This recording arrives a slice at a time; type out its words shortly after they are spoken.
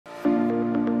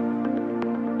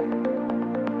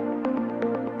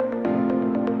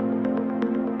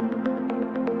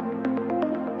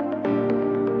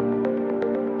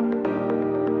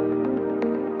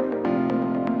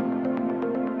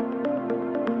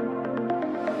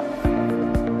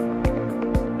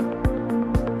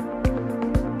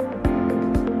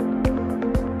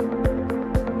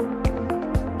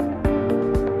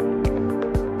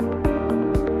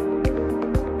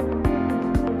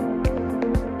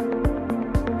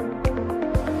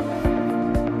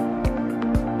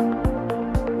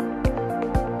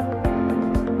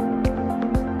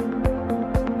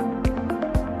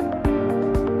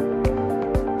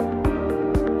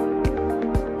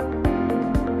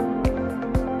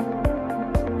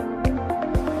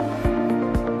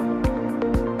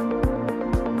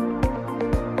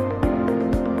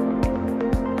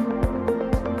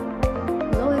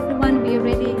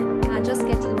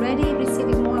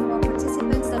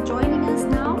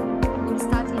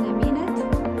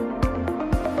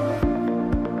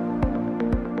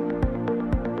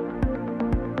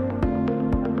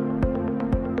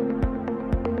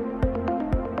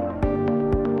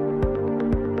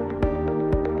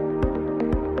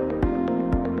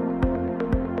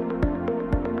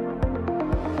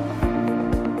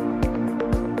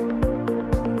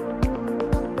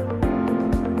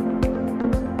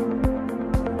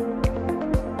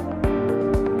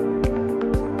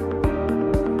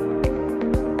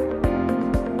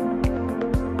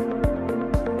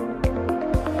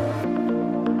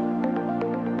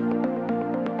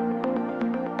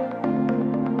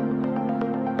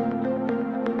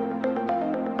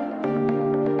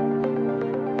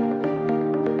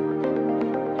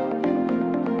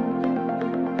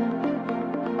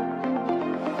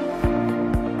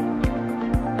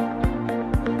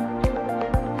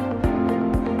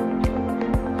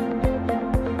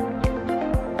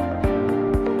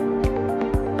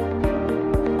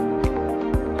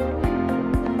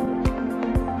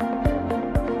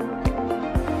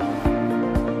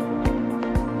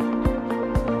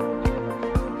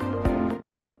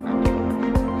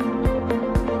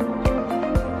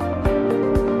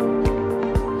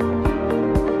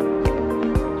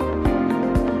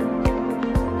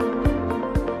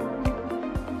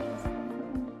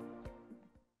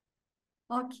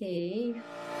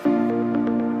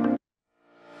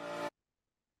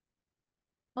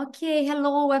Okay,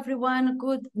 hello everyone.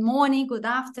 Good morning, good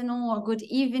afternoon, or good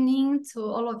evening to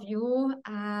all of you.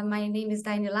 My name is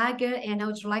Daini Lager, and I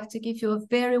would like to give you a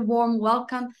very warm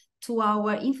welcome to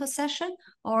our info session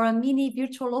or a mini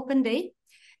virtual open day.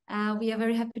 We are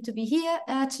very happy to be here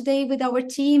today with our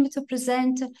team to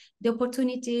present the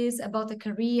opportunities about a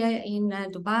career in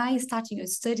Dubai, starting your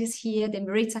studies here, the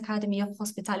Emirates Academy of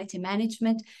Hospitality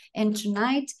Management. And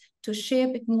tonight, to share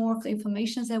a bit more of the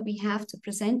information that we have to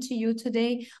present to you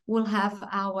today, we'll have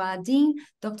our Dean,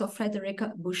 Dr. Frederic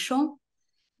Bouchon.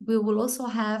 We will also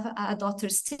have Dr.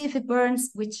 Steve Burns,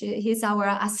 which is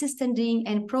our Assistant Dean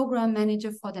and Program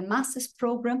Manager for the Master's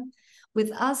Program.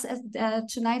 With us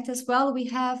tonight as well, we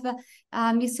have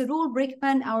Mr. Roel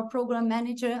Brickman, our Program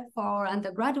Manager for our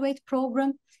undergraduate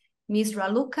program. Ms.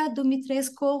 Raluca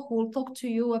Dumitrescu, who will talk to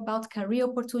you about career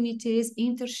opportunities,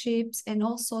 internships, and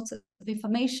all sorts of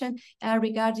information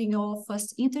regarding your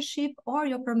first internship or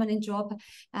your permanent job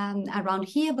around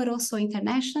here, but also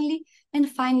internationally. And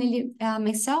finally,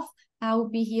 myself, I will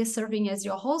be here serving as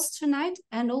your host tonight,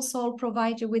 and also I'll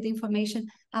provide you with information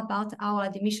about our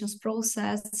admissions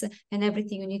process and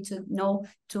everything you need to know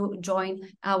to join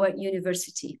our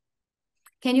university.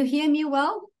 Can you hear me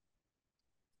well?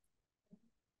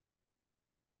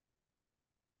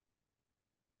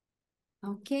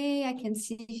 Okay, I can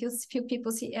see a few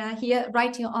people here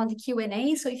writing on the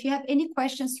Q&A. So if you have any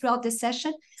questions throughout the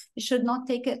session, it should not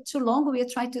take it too long. We'll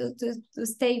try to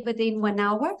stay within 1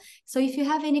 hour. So if you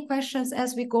have any questions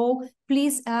as we go,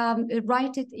 please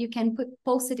write it. You can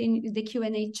post it in the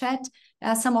Q&A chat.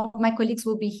 Some of my colleagues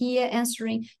will be here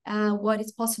answering what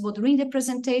is possible during the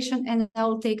presentation, and I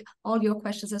will take all your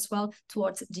questions as well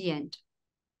towards the end.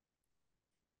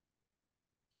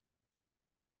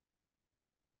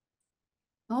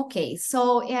 Okay,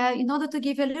 so in order to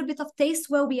give you a little bit of taste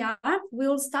where we are,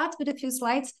 we'll start with a few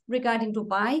slides regarding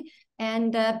Dubai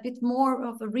and a bit more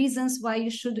of the reasons why you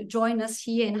should join us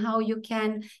here and how you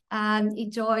can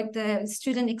enjoy the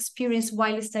student experience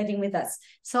while studying with us.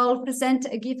 So I'll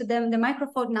give them the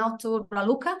microphone now to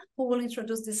Raluca, who will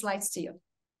introduce the slides to you.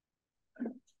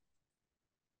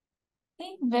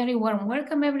 Okay, very warm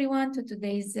welcome everyone to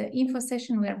today's info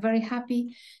session. We are very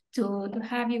happy to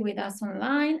have you with us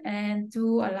online and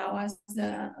to allow us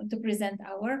to present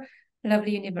our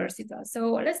lovely university.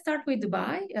 So let's start with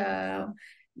Dubai.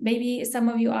 Maybe some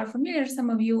of you are familiar, some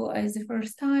of you is the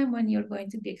first time when you're going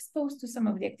to be exposed to some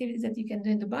of the activities that you can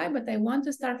do in Dubai, but I want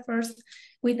to start first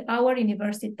with our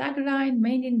university tagline,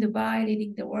 Made in Dubai,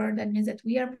 Leading the World. That means that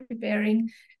we are preparing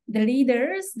the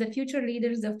leaders, the future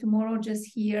leaders of tomorrow just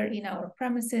here in our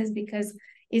premises, because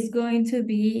it's going to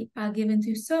be given to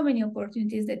you so many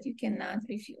opportunities that you cannot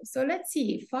refuse. So let's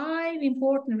see 5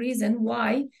 important reasons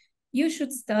why you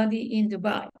should study in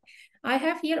Dubai. I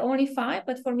have here only 5,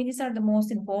 but for me, these are the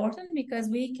most important because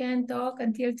we can talk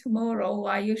until tomorrow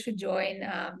why you should join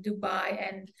Dubai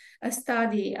and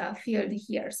study field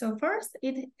here. So first,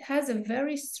 it has a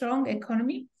very strong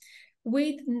economy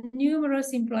with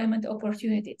numerous employment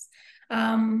opportunities.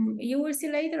 You will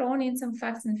see later on in some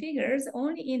facts and figures,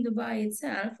 only in Dubai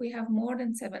itself, we have more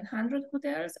than 700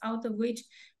 hotels, out of which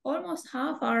almost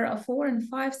half are a 4-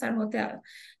 and 5-star hotel.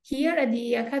 Here at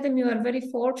the Academy, we are very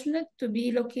fortunate to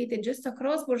be located just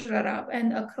across Burj Al Arab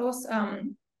and across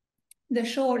the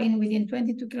shore within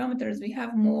 22 kilometers. We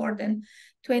have more than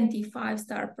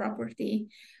 25-star property,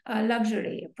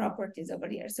 luxury properties over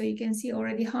here. So you can see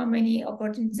already how many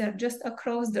opportunities are just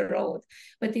across the road.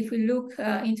 But if we look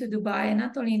into Dubai,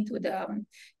 not only into the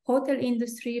hotel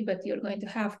industry, but you're going to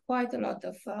have quite a lot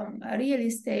of real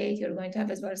estate. You're going to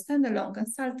have as well standalone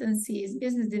consultancies,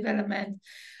 business development,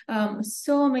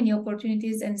 so many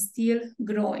opportunities, and still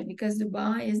growing because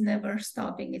Dubai is never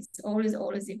stopping. It's always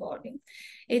evolving.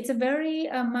 It's a very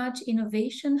much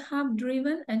innovation hub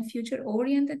driven and future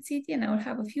oriented city. And I will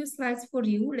have a few slides for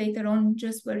you later on,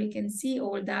 just where you can see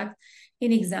all that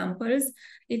in examples.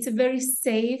 It's a very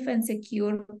safe and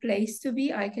secure place to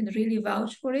be. I can really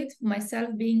vouch for it. Myself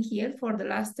being here for the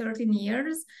last 13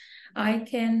 years, I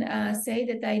can say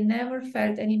that I never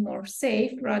felt any more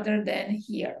safe rather than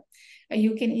here.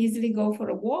 You can easily go for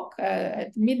a walk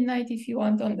at midnight if you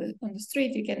want on the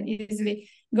street. You can easily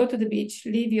go to the beach,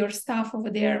 leave your stuff over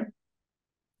there,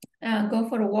 go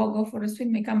for a walk, go for a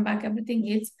swim, and come back. Everything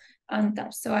is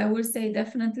untouched. So I will say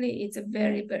definitely it's a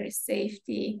very, very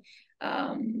safety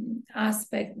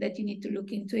aspect that you need to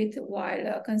look into it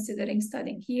while considering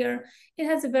studying here. It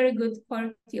has a very good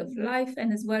quality of life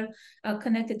and as well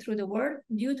connected through the world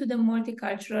due to the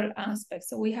multicultural aspect.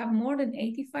 So we have more than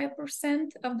 85%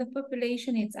 of the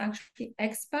population. It's actually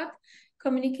expat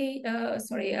population.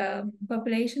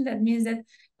 That means that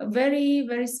a very,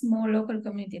 very small local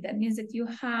community. That means that you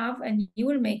have and you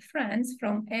will make friends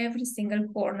from every single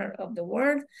corner of the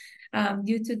world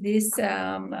due to this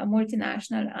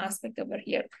multinational aspect over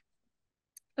here.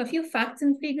 A few facts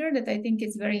and figures that I think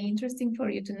is very interesting for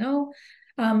you to know.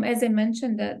 As I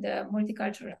mentioned, the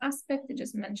multicultural aspect, I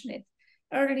just mentioned it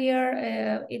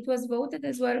earlier. It was voted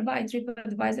as well by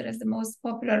TripAdvisor as the most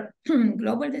popular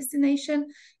global destination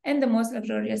and the most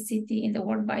luxurious city in the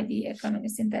world by the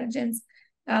Economist Intelligence.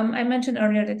 I mentioned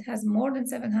earlier that it has more than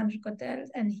 700 hotels,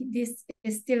 and this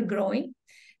is still growing,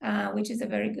 which is a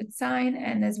very good sign.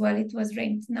 And as well, it was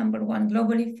ranked #1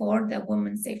 globally for the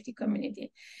women's safety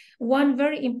community. One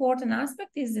very important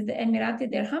aspect is the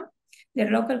Emirati dirham.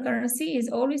 Their local currency is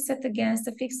always set against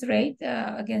a fixed rate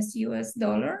against US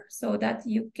dollar, so that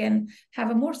you can have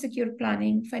a more secure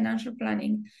planning, financial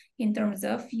planning in terms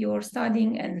of your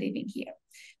studying and living here.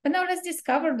 But now let's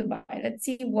discover Dubai. Let's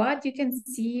see what you can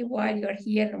see while you're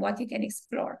here and what you can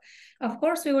explore. Of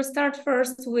course, we will start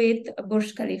first with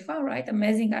Burj Khalifa, right?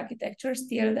 Amazing architecture,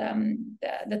 still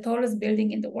the tallest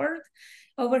building in the world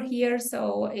over here.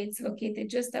 So it's located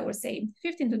just, I would say,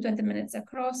 15 to 20 minutes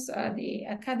across the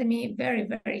academy. Very,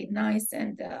 very nice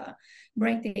and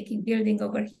breathtaking building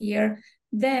over here.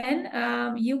 Then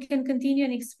you can continue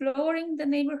in exploring the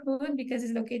neighborhood because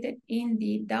it's located in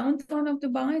the downtown of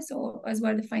Dubai, so as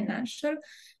well the financial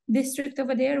district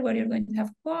over there, where you're going to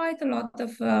have quite a lot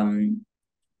of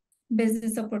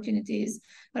business opportunities,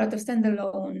 a lot of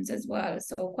standalones as well.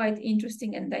 So quite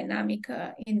interesting and dynamic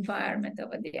environment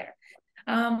over there.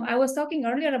 I was talking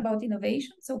earlier about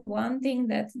innovation. So one thing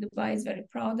that Dubai is very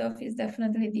proud of is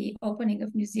definitely the opening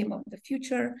of Museum of the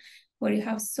Future, where you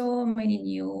have so many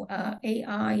new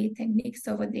AI techniques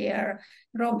over there,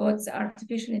 robots,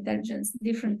 artificial intelligence,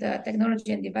 different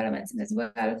technology and developments, and as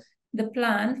well the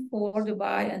plan for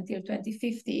Dubai until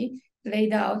 2050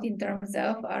 laid out in terms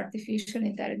of artificial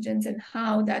intelligence and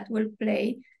how that will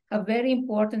play a very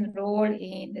important role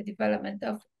in the development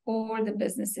of all the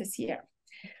businesses here.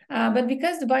 But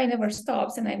because Dubai never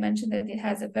stops, and I mentioned that it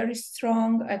has a very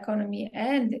strong economy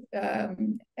and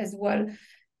as well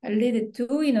related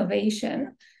to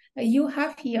innovation, you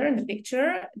have here in the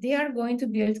picture, they are going to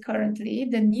build currently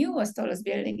the newest tallest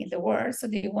building in the world. So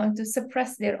they want to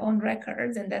suppress their own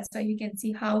records, and that's why you can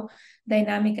see how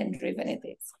dynamic and driven it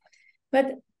is.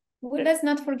 But let's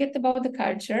not forget about the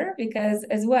culture, because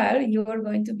as well, you are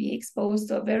going to be exposed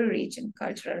to a very rich and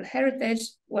cultural heritage,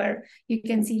 where you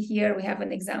can see here, we have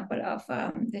an example of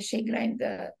the Sheikh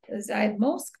Zayed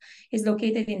Mosque is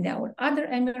located in our other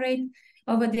emirate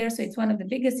over there. So it's one of the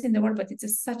biggest in the world, but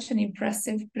it's such an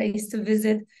impressive place to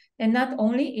visit. And not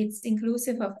only it's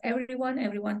inclusive of everyone,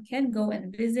 everyone can go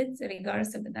and visit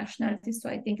regardless of the nationality. So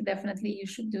I think definitely you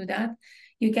should do that.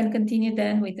 You can continue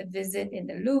then with a visit in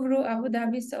the Louvre, Abu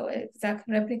Dhabi, so exact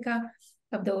replica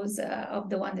of those of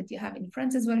the one that you have in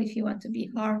France as well, if you want to be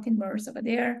heart immersed over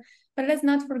there. But let's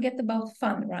not forget about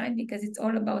fun, right? Because it's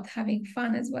all about having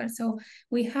fun as well. So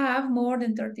we have more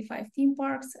than 35 theme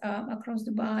parks across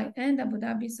Dubai and Abu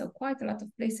Dhabi, so quite a lot of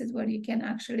places where you can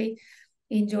actually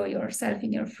enjoy yourself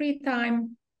in your free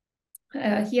time.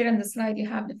 Here on the slide, you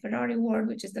have the Ferrari World,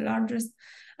 which is the largest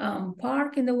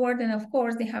park in the world. And of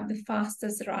course, they have the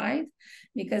fastest ride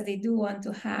because they do want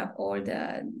to have all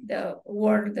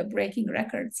the breaking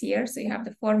records here. So you have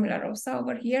the Formula Rossa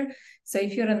over here. So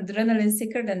if you're an adrenaline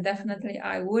seeker, then definitely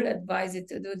I would advise you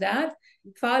to do that,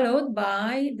 followed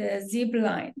by the zip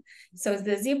line. So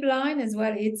the zip line as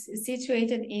well, it's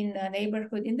situated in a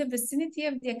neighborhood in the vicinity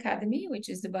of the Academy, which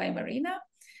is Dubai Marina.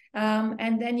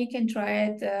 And then you can try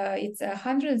it. It's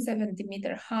 170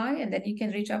 meter high, and then you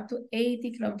can reach up to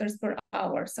 80 kilometers per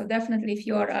hour. So definitely, if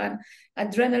you're an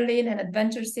adrenaline and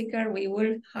adventure seeker, we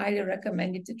will highly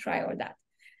recommend you to try all that.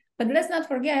 But let's not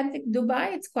forget,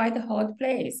 Dubai, it's quite a hot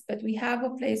place, but we have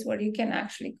a place where you can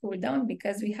actually cool down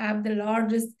because we have the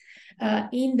largest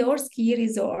indoor ski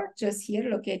resort just here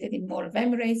located in Mall of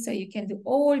Emirates. So you can do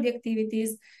all the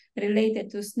activities related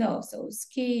to snow. So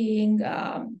skiing,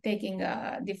 taking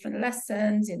different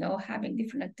lessons, you know, having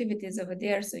different activities over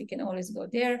there. So you can always go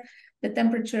there. The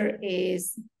temperature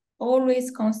is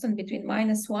always constant between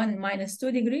 -1 and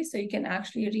 -2 degrees. So you can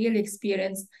actually really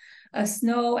experience a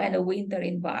snow and a winter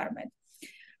environment.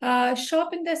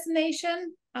 Shopping destination,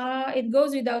 it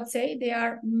goes without saying, there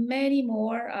are many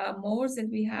more malls that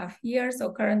we have here.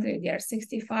 So currently there are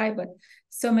 65, but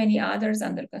so many others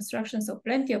under construction. So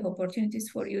plenty of opportunities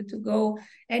for you to go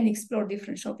and explore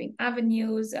different shopping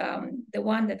avenues. The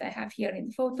one that I have here in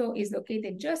the photo is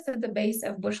located just at the base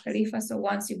of Burj Khalifa. So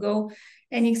once you go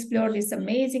and explore this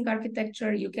amazing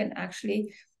architecture, you can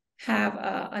actually have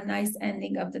a nice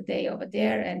ending of the day over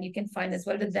there. And you can find as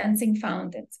well the dancing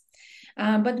fountains.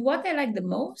 But what I like the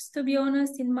most, to be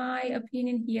honest, in my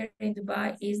opinion, here in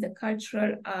Dubai is the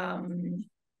cultural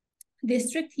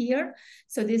district here.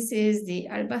 So this is the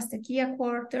Al Bastakia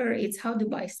quarter. It's how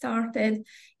Dubai started.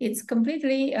 It's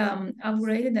completely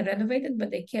upgraded and renovated,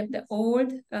 but they kept the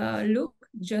old look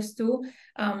just to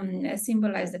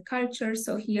symbolize the culture.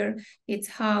 So here it's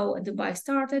how Dubai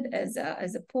started as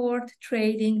a port,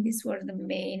 trading. These were the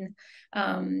main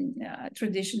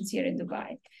traditions here in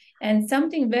Dubai. And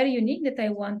something very unique that I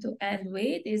want to end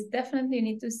with is definitely you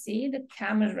need to see the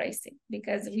camel racing,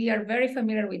 because we are very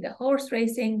familiar with the horse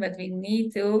racing, but we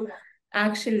need to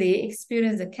actually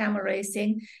experience the camel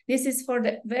racing. This is for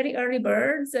the very early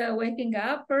birds, waking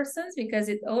up persons, because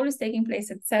it's always taking place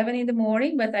at 7 in the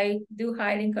morning, but I do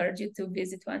highly encourage you to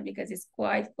visit one because it's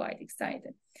quite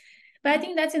exciting. But I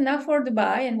think that's enough for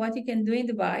Dubai and what you can do in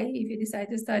Dubai if you decide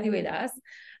to study with us.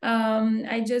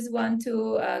 I just want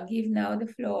to give now the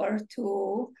floor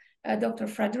to Dr.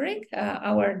 Frederick,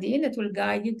 our dean, that will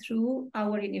guide you through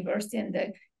our university and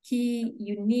the key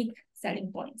unique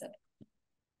selling points of it.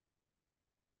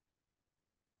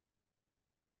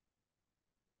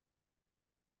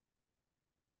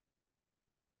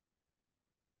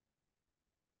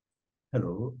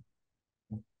 Hello.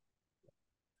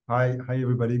 Hi,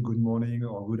 everybody. Good morning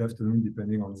or good afternoon,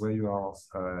 depending on where you are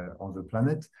on the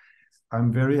planet.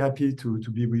 I'm very happy to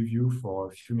be with you for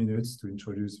a few minutes to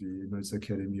introduce the Emirates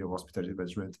Academy of Hospitality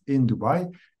Management in Dubai.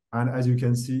 And as you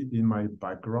can see in my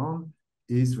background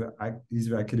is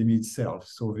the academy itself.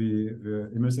 So the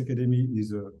Emirates Academy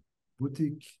is a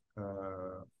boutique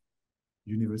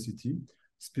university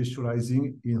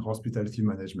specializing in hospitality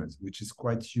management, which is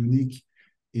quite unique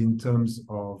in terms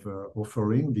of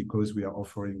offering, because we are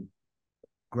offering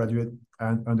graduate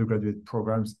and undergraduate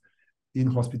programs in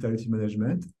hospitality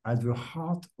management at the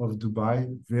heart of Dubai,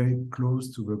 very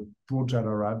close to the Burj Al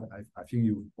Arab. I think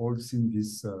you've all seen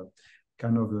this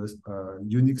kind of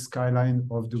unique skyline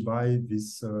of Dubai,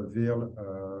 this veil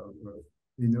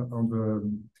on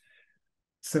the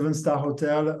 7-star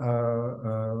hotel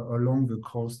along the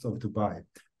coast of Dubai.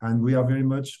 And we are very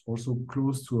much also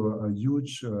close to a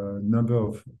huge number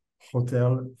of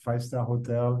 5-star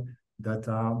hotel that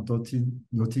are dotting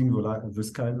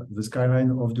the skyline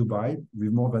of Dubai,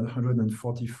 with more than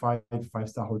 145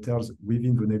 5-star hotels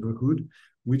within the neighborhood,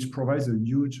 which provides a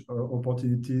huge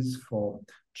opportunities for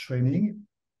training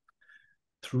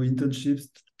through internships,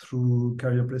 through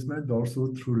career placement, but also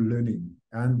through learning.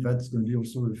 And that's going to be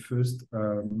also the first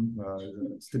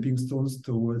stepping stones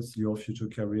towards your future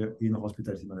career in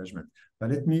hospitality management.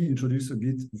 But let me introduce a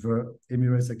bit the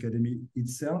Emirates Academy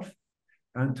itself,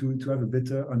 and to have a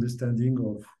better understanding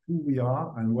of who we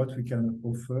are and what we can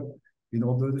offer in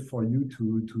order for you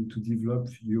to develop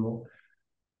your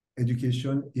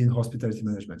education in hospitality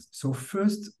management. So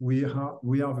first, we are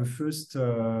the first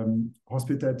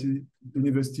hospitality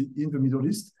university in the Middle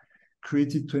East,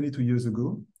 created 22 years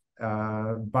ago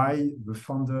by the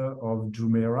founder of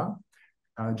Jumeirah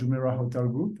Hotel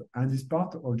Group, and is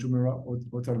part of Jumeirah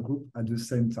Hotel Group at the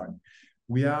same time.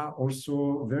 We are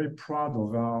also very proud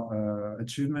of our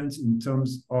achievements in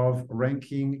terms of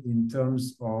ranking, in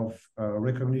terms of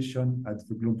recognition at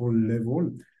the global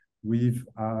level, with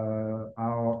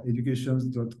our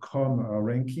educations.com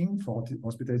ranking for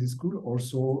hospitality school,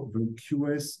 also the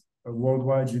QS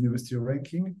Worldwide University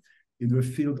ranking in the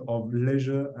field of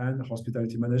leisure and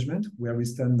hospitality management, where we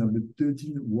stand number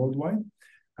 13 worldwide,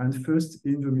 and first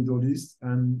in the Middle East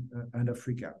and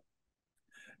Africa.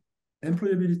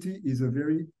 Employability is a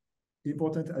very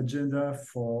important agenda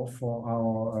for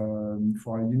our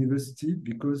university,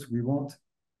 because we want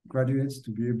graduates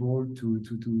to be able to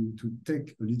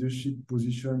take a leadership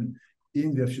position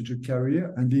in their future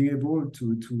career, and being able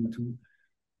to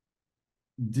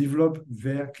develop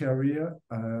their career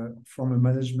from a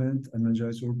management and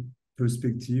managerial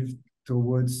perspective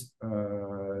towards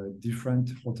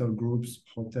different hotel groups,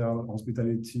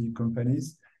 hospitality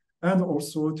companies, and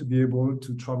also to be able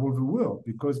to travel the world,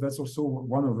 because that's also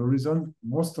one of the reasons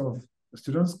most of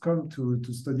students come to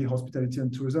study hospitality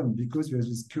and tourism, because there's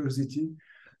this curiosity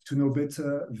to know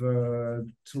better the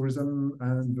tourism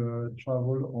and the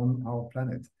travel on our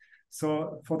planet.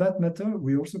 So for that matter,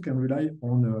 we also can rely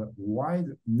on a wide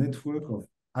network of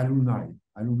alumni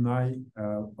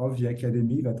of the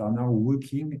academy that are now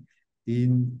working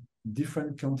in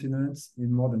different continents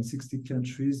in more than 60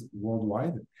 countries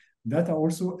worldwide, that are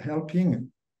also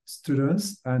helping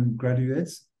students and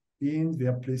graduates in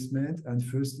their placement and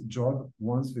first job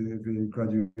once they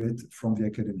graduate from the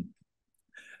academy.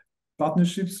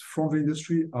 Partnerships from the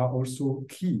industry are also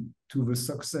key to the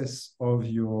success of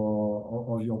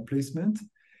your placement.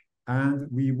 And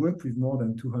we work with more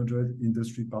than 200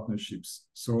 industry partnerships.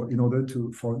 So in order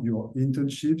for your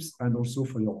internships and also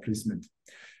for your placement.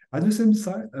 At the same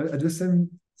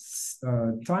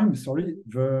time,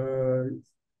 the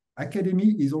academy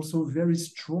is also very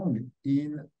strong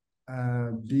in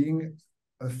being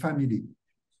a family.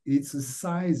 It's a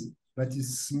size that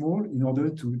is small in order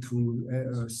to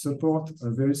support a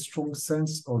very strong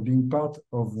sense of being part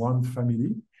of one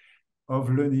family, of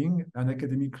learning and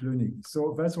academic learning.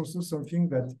 So that's also something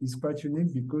that is quite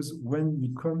unique, because when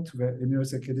you come to the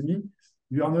Emirates Academy,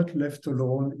 you are not left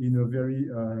alone in a very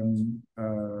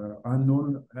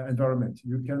unknown environment.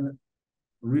 You can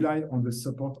rely on the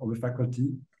support of the faculty,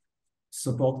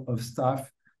 support of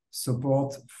staff,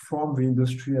 support from the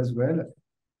industry as well,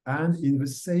 and in the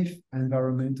safe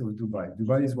environment of Dubai.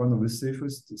 Dubai is one of the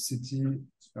safest cities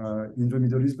in the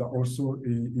Middle East, but also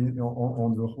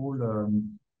on the whole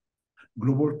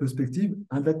global perspective.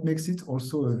 And that makes it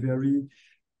also a very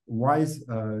wise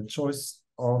choice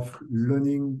of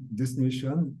learning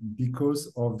destination,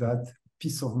 because of that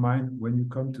peace of mind when you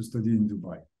come to study in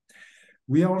Dubai.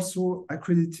 We are also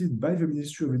accredited by the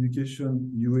Ministry of Education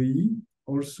UAE,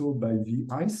 also by the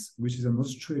ICE, which is an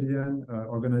Australian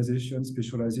organization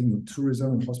specializing in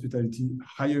tourism and hospitality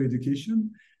higher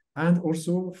education, and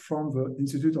also from the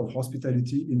Institute of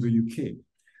Hospitality in the UK.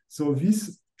 So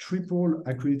this triple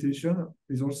accreditation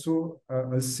is also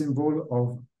a symbol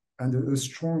of and a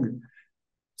strong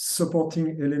supporting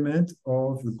element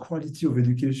of the quality of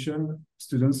education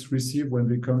students receive when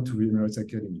they come to the Emirates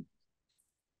Academy.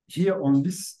 Here on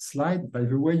this slide, by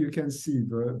the way, you can see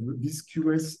this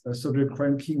QS subject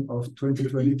ranking of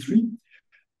 2023.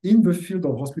 In the field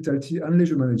of hospitality and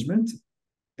leisure management,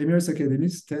 Emirates Academy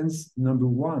stands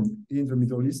 #1 in the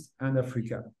Middle East and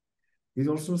Africa. It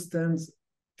also stands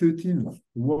 13th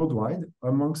worldwide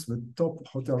amongst the top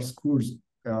hotel schools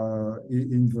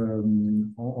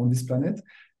on this planet.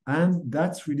 And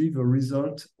that's really the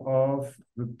result of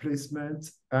the placement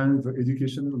and the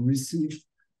education received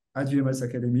at the Emirates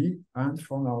Academy and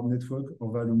from our network of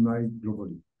alumni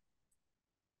globally.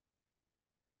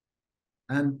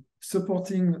 And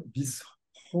supporting this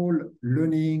whole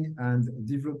learning and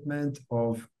development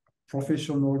of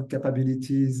professional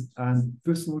capabilities and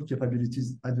personal capabilities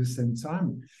at the same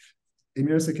time,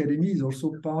 Emirates Academy is also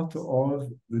part of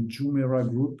the Jumeirah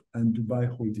Group and Dubai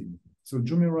Holding. So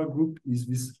Jumeirah Group is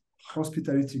this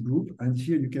hospitality group, and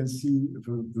here you can see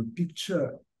the picture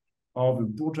of the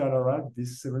Burj Al Arab,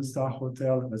 this 7-star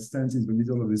hotel that stands in the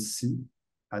middle of the sea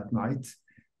at night,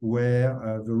 where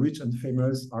the rich and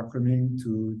famous are coming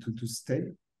to stay.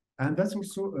 And that's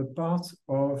also a part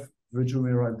of the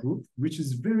Jumeirah Group, which is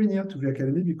very near to the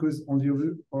academy, because on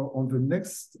the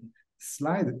next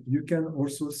slide, you can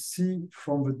also see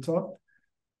from the top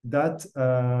that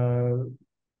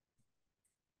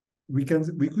we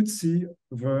could see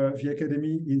the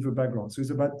academy in the background. So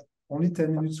it's about only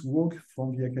 10 minutes walk from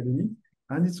the academy.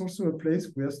 And it's also a place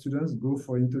where students go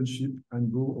for internship and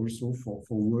go also for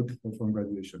work from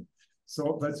graduation.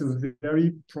 So that's a very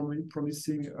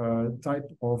promising type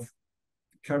of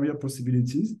career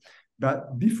possibilities.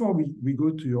 But before we go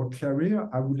to your career,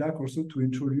 I would like also to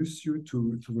introduce you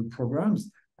to the programs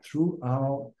through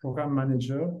our program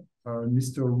manager,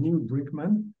 Mr. Roel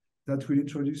Brinkman, that will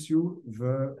introduce you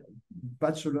the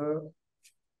Bachelor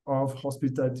of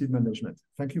Hospitality Management.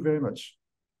 Thank you very much.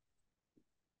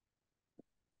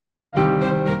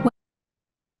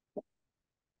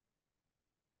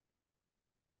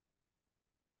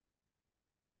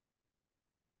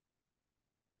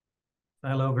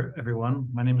 Hello, everyone.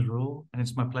 My name is Roel, and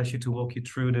it's my pleasure to walk you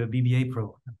through the BBA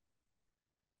program.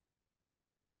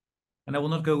 And I will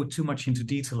not go too much into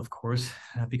detail, of course,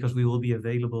 because we will be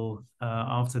available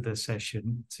after the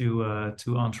session to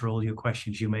answer all your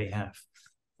questions you may have.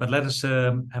 But let us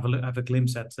have a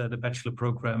glimpse at the bachelor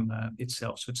program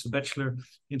itself. So it's the Bachelor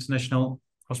International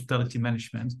Hospitality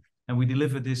Management, and we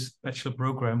deliver this bachelor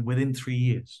program within 3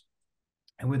 years.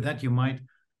 And with that, you might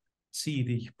see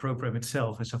the program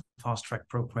itself as a fast-track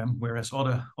program, whereas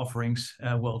other offerings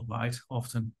worldwide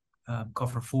often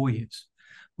cover 4 years.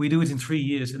 We do it in 3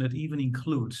 years, and it even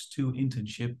includes 2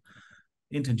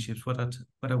 internships,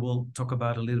 what I will talk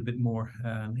about a little bit more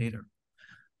later.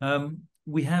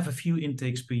 We have a few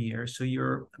intakes per year, so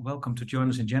you're welcome to join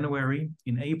us in January,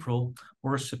 in April,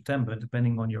 or September,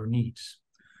 depending on your needs.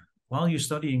 While you're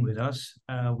studying with us,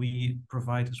 we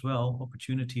provide as well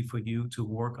opportunity for you to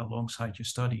work alongside your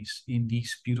studies in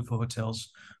these beautiful hotels,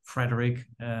 Frederick,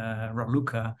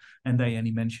 Raluca, and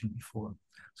Diane mentioned before.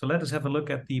 So let us have a look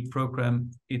at the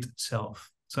program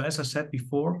itself. So as I said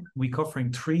before, we're covering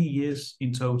 3 years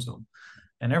in total,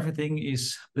 and everything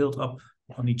is built up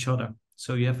on each other.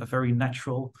 So you have a very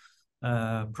natural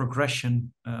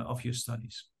progression of your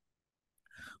studies.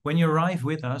 When you arrive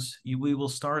with us, we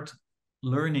will start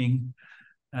learning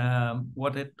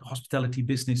what a hospitality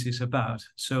business is about.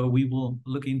 So we will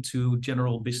look into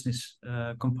general business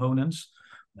components,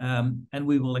 and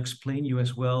we will explain you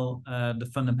as well the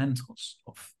fundamentals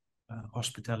of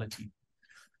hospitality.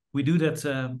 We do that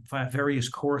via various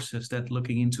courses that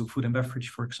looking into food and beverage,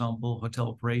 for example, hotel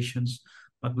operations,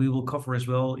 but we will cover as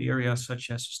well areas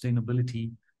such as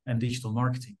sustainability and digital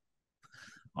marketing.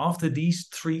 After these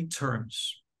 3 terms,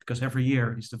 because every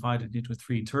year is divided into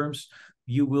 3 terms,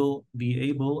 you will be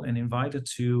able and invited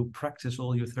to practice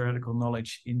all your theoretical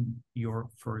knowledge in your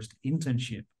first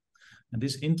internship. And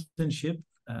this internship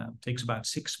takes about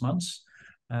 6 months,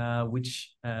 which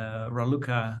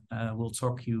Raluca will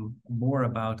talk you more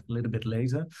about a little bit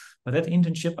later. But that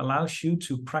internship allows you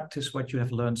to practice what you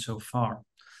have learned so far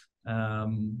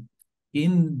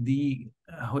in the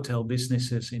hotel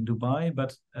businesses in Dubai,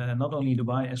 but not only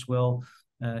Dubai as well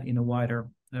in a wider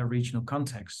regional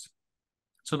context.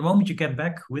 So the moment you get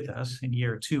back with us in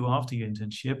year 2 after your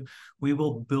internship, we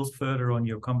will build further on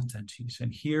your competencies.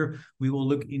 And here we will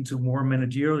look into more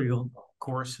managerial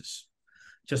courses.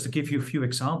 Just to give you a few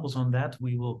examples on that,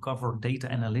 we will cover data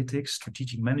analytics,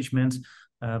 strategic management,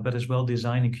 but as well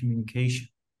design and communication.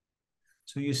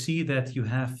 So you see that you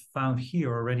have found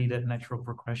here already that natural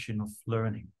progression of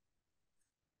learning.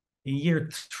 In year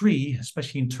 3,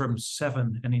 especially in term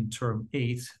 7 and in term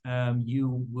 8,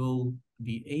 you will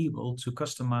be able to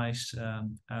customize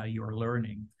your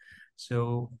learning.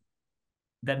 So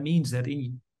that means that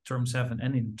in term 7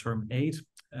 and in term 8,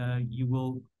 you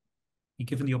will be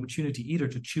given the opportunity either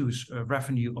to choose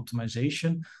revenue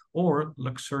optimization or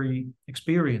luxury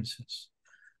experiences,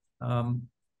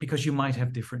 because you might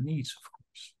have different needs, of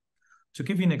course. To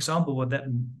give you an example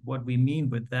what we mean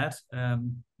with that,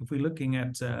 if we're looking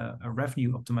at a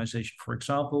revenue optimization, for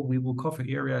example, we will cover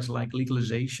areas like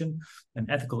legalization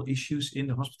and ethical issues in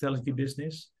the hospitality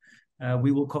business.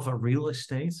 We will cover real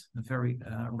estate, a very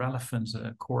relevant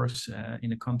course in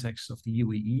the context of the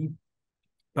UAE.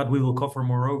 But we will cover,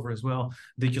 moreover, as well,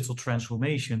 digital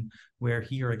transformation, where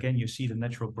here again you see the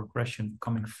natural progression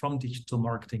coming from digital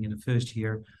marketing in the first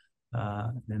year,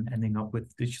 then ending up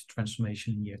with digital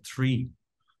transformation in year 3.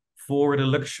 For the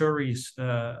luxuries,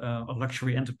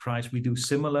 luxury enterprise, we do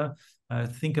similar.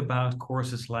 Think about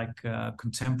courses like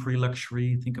contemporary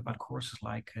luxury. Think about courses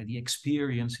like the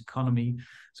experience economy.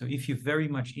 So if you're very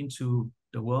much into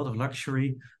the world of luxury,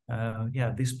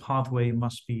 yeah, this pathway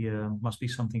must be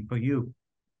something for you.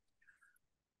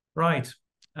 Right.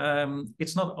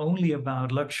 It's not only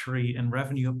about luxury and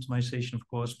revenue optimization, of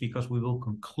course, because we will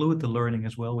conclude the learning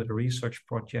as well with a research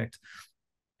project.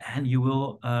 And you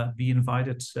will be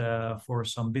invited for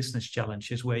some business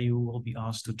challenges where you will be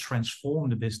asked to transform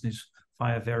the business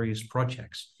via various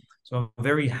projects. So a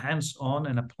very hands-on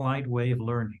and applied way of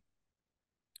learning.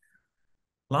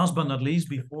 Last but not least,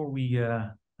 before we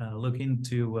look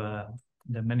into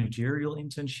the managerial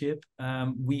internship,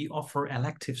 we offer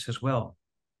electives as well.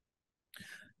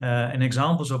 And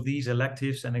examples of these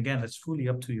electives, and again, it's fully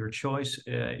up to your choice,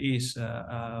 is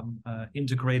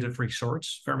integrated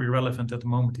resorts, very relevant at the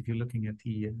moment if you're looking at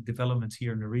the developments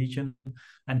here in the region,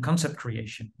 and concept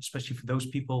creation, especially for those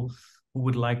people who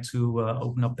would like to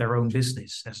open up their own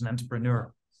business as an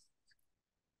entrepreneur.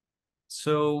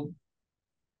 So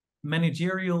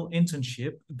managerial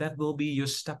internship, that will be your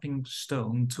stepping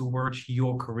stone towards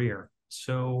your career.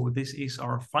 So this is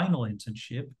our final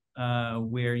internship,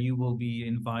 where you will be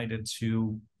invited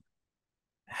to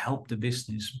help the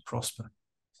business prosper,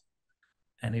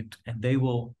 and they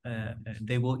will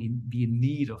be in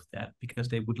need of that because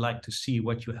they would like to see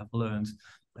what you have learned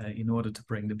in order to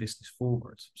bring the business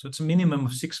forward. So it's a minimum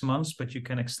of 6 months, but you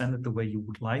can extend it the way you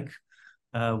would like.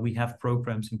 We have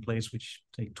programs in place which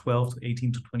take 12 to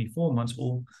 18 to 24 months. It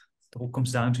all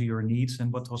comes down to your needs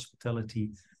and what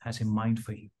hospitality has in mind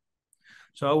for you.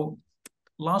 So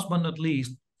last but not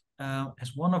least,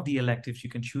 as one of the electives you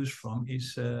can choose from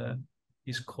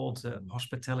is called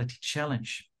Hospitality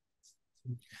Challenge.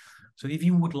 So if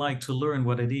you would like to learn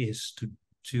what it is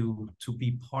to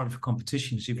be part of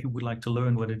competitions, if you would like to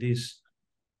learn what it is,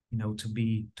 to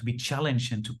be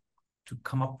challenged and to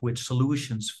come up with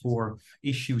solutions for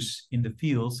issues in the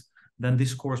field, then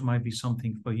this course might be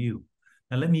something for you.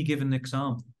 Now, let me give an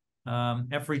example.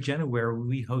 Every January,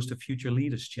 we host a Future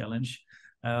Leaders Challenge,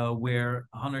 where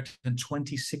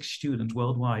 126 students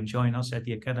worldwide join us at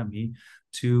the Academy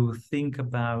to think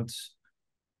about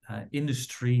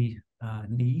industry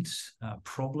needs,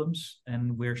 problems,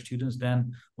 and where students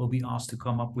then will be asked to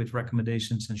come up with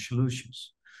recommendations and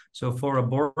solutions. So for a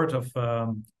board of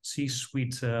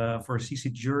C-suite, for a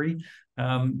C-suite jury,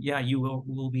 yeah, you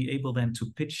will be able then to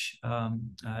pitch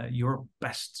your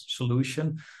best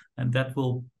solution, and that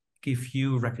will give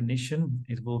you recognition.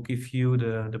 It will give you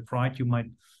the pride you might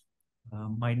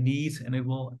need, and it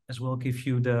will as well give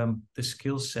you the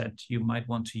skill set you might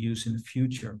want to use in the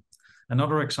future.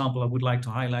 Another example I would like to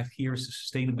highlight here is the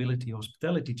Sustainability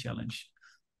Hospitality Challenge.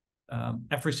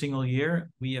 Every single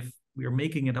year, we are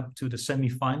making it up to the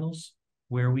semi-finals,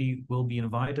 where we will be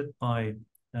invited by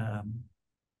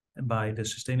the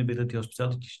Sustainability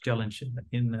Hospitality Challenge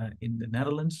in the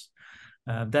Netherlands.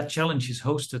 That challenge is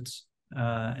hosted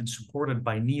and supported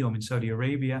by NEOM in Saudi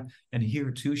Arabia, and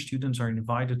here too students are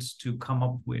invited to come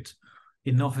up with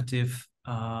innovative,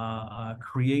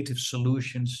 creative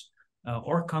solutions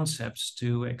or concepts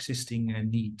to existing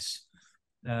needs.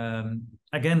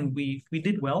 Again, we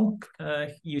did well.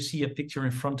 You see a picture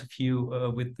in front of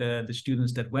you with the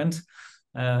students that went.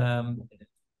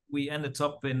 We ended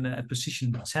up in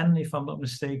position 10, if I'm not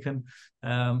mistaken.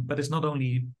 But it's not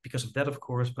only because of that, of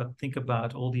course, but think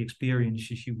about all the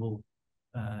experiences you will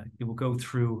go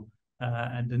through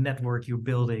and the network you're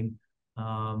building,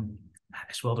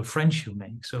 as well the friends you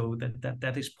make. So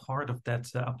that is part of that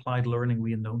applied learning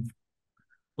we are known for.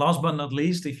 Last but not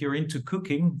least, if you're into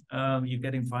cooking, you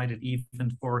get invited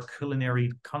even for a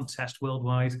culinary contest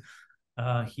worldwide.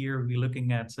 Here we're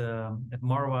looking at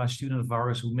Marwa, a student of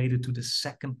ours who made it to the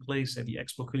second place at the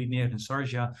Expo Culinaire in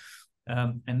Sharjah.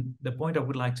 And the point I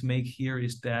would like to make here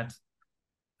is that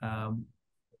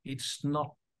it's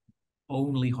not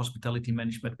only hospitality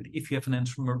management, but if you have an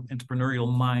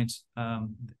entrepreneurial mind,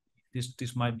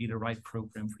 this might be the right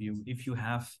program for you. If you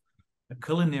have a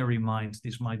culinary mind,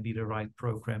 this might be the right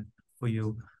program for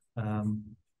you.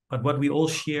 But what we all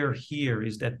share here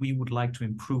is that we would like to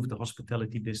improve the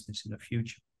hospitality business in the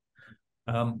future.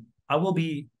 I will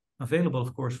be available,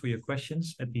 of course, for your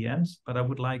questions at the end, but I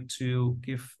would like to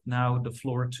give now the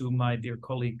floor to my dear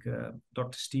colleague,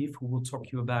 Dr. Steve, who will talk to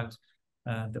you about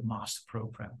the master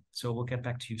program. So we'll get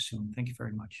back to you soon. Thank you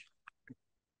very much.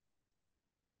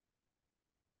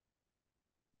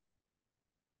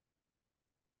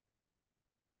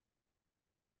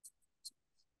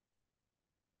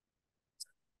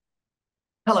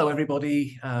 Hello,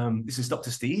 everybody. This is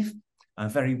Dr. Steve. A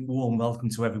very warm welcome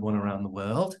to everyone around the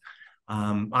world.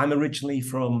 I'm originally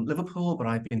from Liverpool, but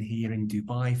I've been here in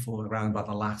Dubai for around about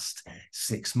the last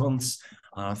 6 months.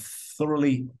 I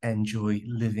thoroughly enjoy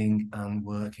living and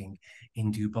working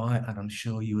in Dubai, and I'm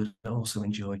sure you would also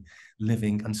enjoy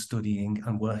living and studying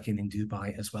and working in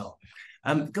Dubai as well.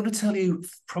 I'm going to tell you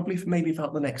probably maybe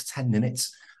about the next 10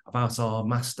 minutes about our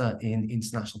Master in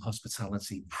International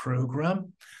Hospitality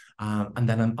program. And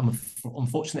then I'm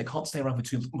unfortunately I can't stay around for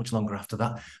too much longer after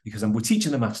that because we're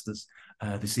teaching the masters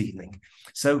this evening.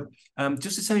 So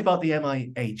just to tell you about the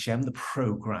EAHM, the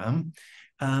program,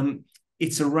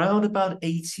 it's around about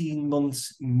 18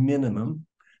 months minimum.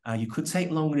 You could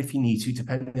take longer if you need to,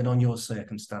 depending on your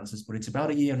circumstances, but it's about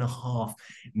 1.5 years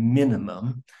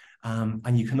minimum.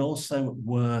 And you can also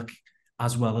work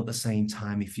as well at the same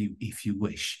time if you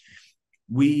wish.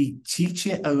 We teach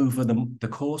it over, the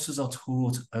courses are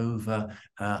taught over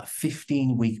a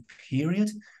 15-week period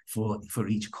for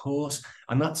each course,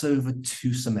 and that's over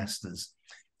 2 semesters.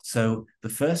 So the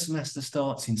first semester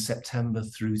starts in September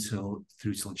through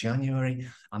till January,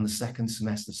 and the second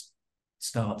semester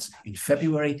starts in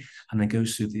February and then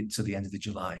goes through to the end of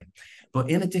July. But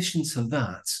in addition to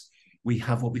that, we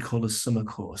have what we call a summer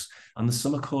course, and the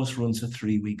summer course runs for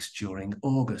 3 weeks during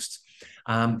August.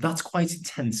 That's quite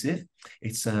intensive.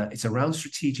 It's around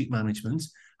strategic management,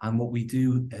 and what we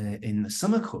do in the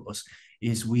summer course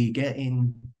is we get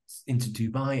into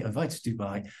Dubai, invite to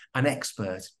Dubai, an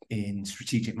expert in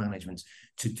strategic management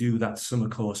to do that summer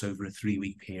course over a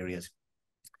 3-week period.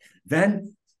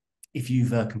 Then, if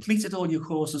you've completed all your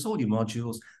courses, all your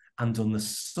modules, and done the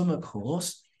summer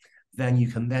course, then you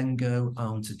can then go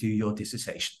on to do your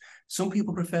dissertation. Some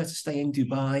people prefer to stay in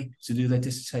Dubai to do their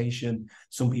dissertation.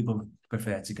 Some people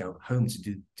prefer to go home to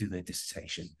do their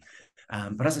dissertation.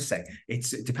 But as I say,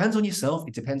 it depends on yourself.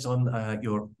 It depends on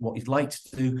what you'd like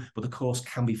to do, but the course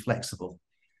can be flexible.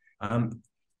 I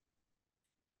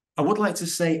would like to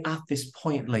say at this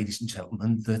point, ladies and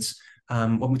gentlemen, that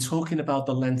when we're talking about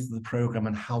the length of the program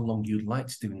and how long you'd like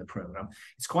to do in the program,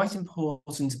 it's quite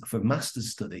important for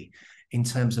master's study in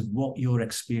terms of what your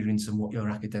experience and what your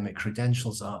academic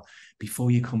credentials are before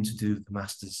you come to do the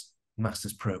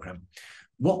master's program.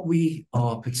 What we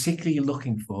are particularly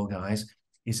looking for, guys,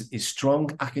 is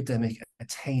strong academic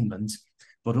attainment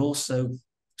but also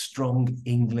strong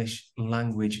English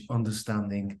language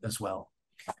understanding as well.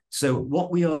 So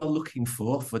what we are looking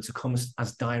for to come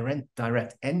as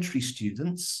direct entry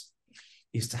students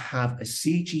is to have a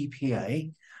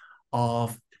CGPA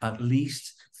of at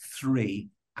least 3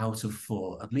 out of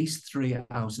 4, at least 3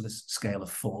 out of a scale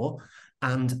of 4,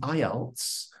 and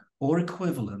IELTS or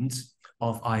equivalent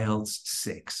of IELTS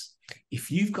 6.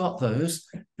 If you've got those,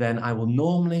 then I will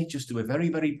normally just do a very,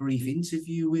 very brief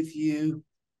interview with you,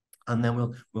 and then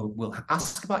we'll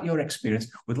ask about your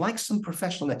experience. We'd like some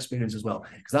professional experience as well,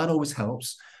 because that always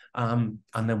helps. And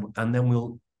then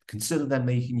we'll consider then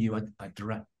making you a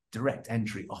direct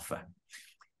entry offer.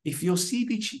 If your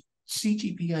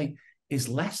CGPA is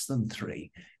less than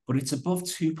 3, but it's above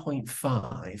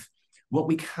 2.5, what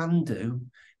we can do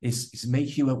is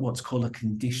make you what's called a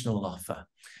conditional offer.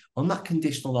 On that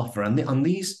conditional offer, and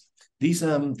these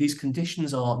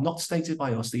conditions are not stated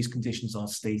by us, these conditions are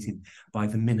stated by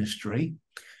the ministry.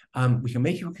 We can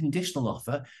make you a conditional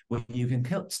offer where you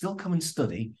can still come and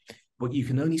study, but you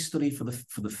can only study for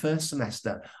the first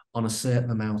semester on a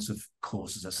certain amount of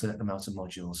courses, a certain amount of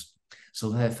modules. So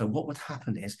therefore, what would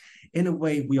happen is, in a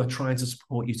way, we are trying to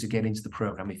support you to get into the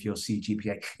program if your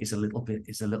CGPA is a little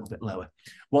bit lower.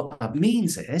 What that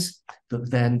means is that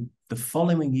then the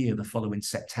following year, the following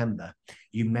September,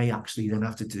 you may actually then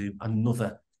have to do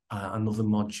another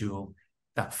module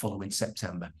that following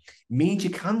September. It means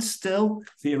you can still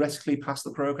theoretically pass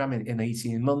the program in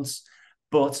 18 months,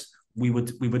 but we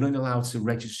would only allow to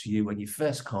register you when you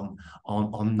first come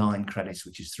on 9 credits,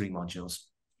 which is 3 modules.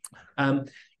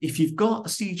 If you've got a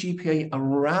CGPA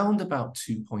around about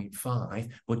 2.5,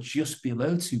 but just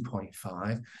below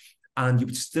 2.5, and you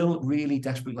would still really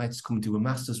desperately like to come and do a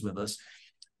master's with us,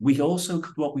 we also,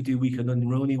 what we do, we can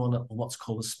enroll you on what's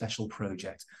called a special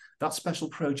project. That special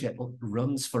project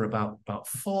runs for about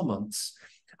 4 months.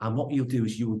 And what you'll do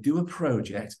is you will do a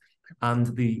project,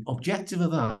 and the objective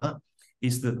of that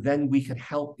is that then we can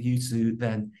help you to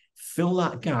then fill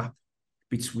that gap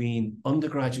between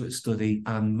undergraduate study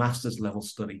and master's level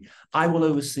study. I will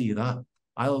oversee that.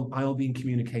 I'll be in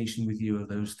communication with you over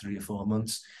those 3 or 4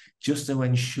 months, just to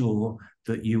ensure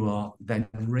that you are then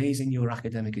raising your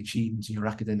academic achievements, your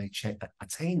academic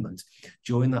attainment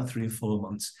during that 3 or 4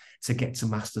 months to get to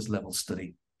master's level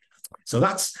study. So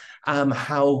that's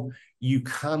how you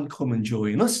can come and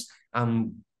join us.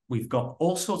 We've got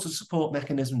all sorts of support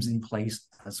mechanisms in place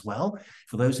as well.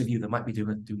 For those of you that might be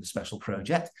doing a special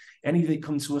project, any that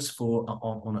come to us for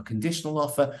on a conditional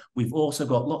offer, we've also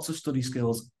got lots of study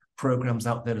skills programs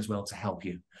out there as well to help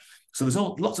you. So there's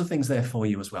lots of things there for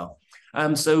you as well.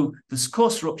 So this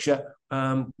course structure,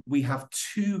 we have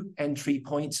 2 entry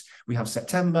points. We have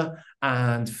September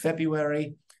and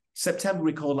February. September,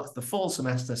 we call that the fall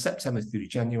semester, September through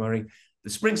January. The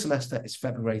spring semester is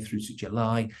February through to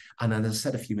July. And then, as I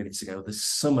said a few minutes ago, the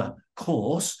summer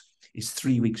course is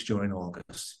 3 weeks during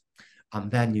August. And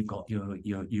then you've got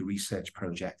your research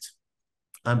project.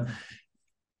 I'll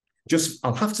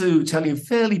have to tell you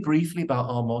fairly briefly about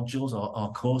our modules,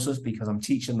 our courses, because I'm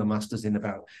teaching the masters in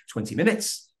about 20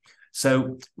 minutes.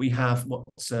 So we have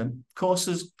what's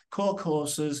courses, core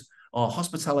courses, are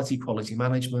hospitality quality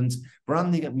management,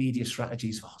 branding and media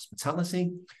strategies for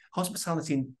hospitality,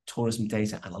 hospitality and tourism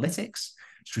data analytics,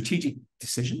 strategic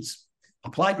decisions,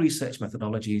 applied research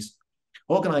methodologies,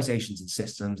 organizations and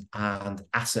systems, and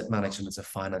asset management of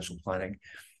financial planning.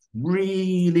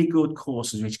 Really good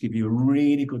courses which give you a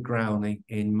really good grounding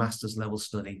in master's level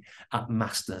study at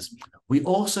masters. We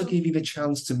also give you the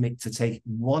chance to take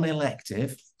 1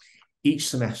 elective each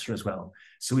semester as well.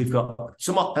 So we've got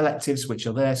some electives which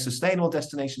are there: sustainable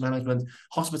destination management,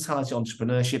 hospitality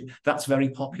entrepreneurship, that's very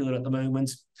popular at the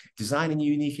moment, designing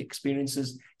unique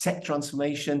experiences, tech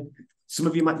transformation. Some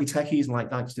of you might be techies and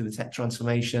like to do the tech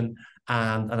transformation,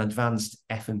 and an advanced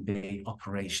F&B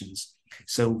operations.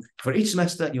 So for each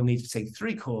semester, you'll need to take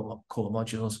 3 core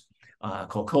modules,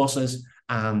 core courses,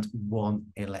 and 1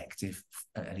 elective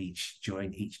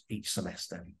during each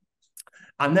semester.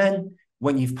 And then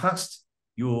when you've passed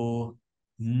your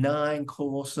 9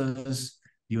 courses,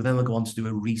 you then will go on to do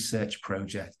a research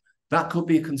project. That could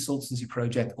be a consultancy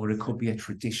project, or it could be a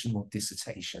traditional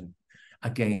dissertation.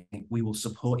 Again, we will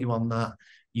support you on that.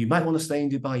 You might want to stay in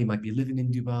Dubai, you might be living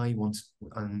in Dubai,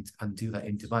 and do that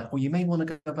in Dubai, or you may want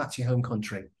to go back to your home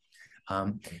country.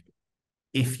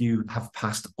 If you have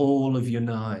passed all of your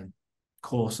 9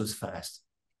 courses first.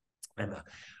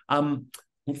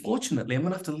 Unfortunately, I'm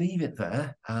going to have to leave it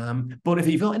there. But if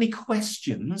you've got any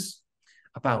questions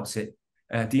about it,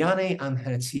 Diane and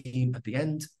her team at the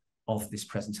end of this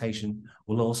presentation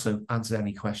will also answer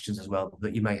any questions as well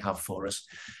that you may have for us.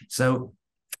 So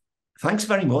thanks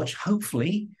very much.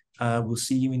 Hopefully, we'll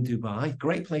see you in Dubai.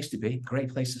 Great place to be,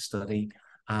 great place to study,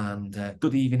 and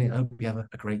good evening. I hope you have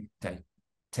a great day.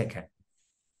 Take care.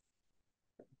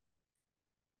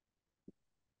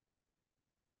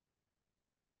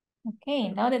 Okay,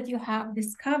 now that you have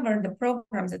discovered the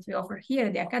programs that we offer here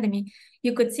at the Academy,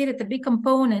 you could see that the big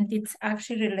component, it's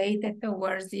actually related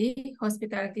towards the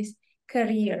hospitality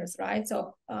careers, right?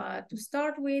 So to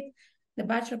start with, the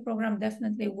bachelor program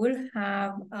definitely will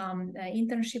have an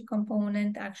internship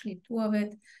component, actually 2 of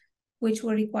it, which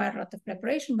will require a lot of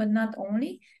preparation, but not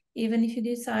only. Even if you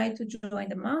decide to join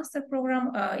the master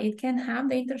program, it can have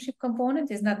the internship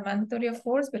component. It's not mandatory, of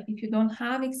course, but if you don't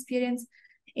have experience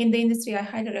in the industry, I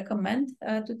highly recommend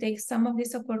to take some of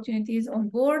these opportunities on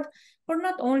board. Or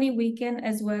not only, we can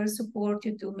as well support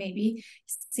you to maybe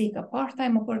seek a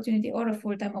part-time opportunity or a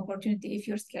full-time opportunity if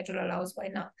your schedule allows, why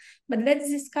not? But let's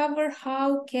discover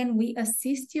how can we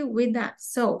assist you with that.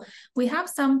 So we have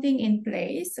something in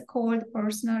place called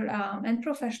personal and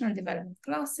professional development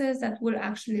classes that will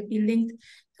actually be linked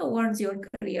towards your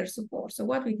career support. So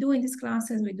what we do in these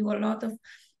classes, we do a lot of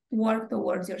work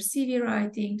towards your CV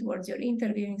writing, towards your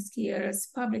interviewing skills,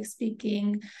 public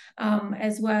speaking,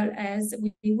 as well as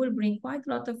we will bring quite a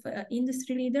lot of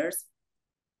industry leaders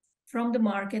from the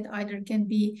market. Either can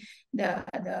be the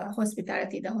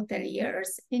hospitality, the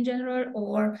hoteliers in general,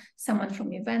 or someone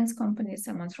from events companies,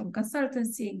 someone from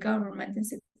consultancy, government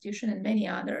institution, and many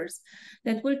others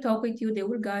that will talk with you, they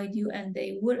will guide you, and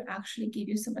they will actually give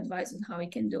you some advice on how you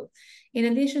can do. In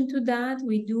addition to that,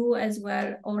 we do as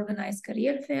well organize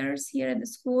career fairs here at the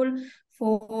school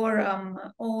for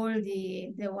all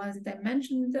the ones that I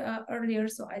mentioned earlier.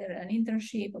 So either an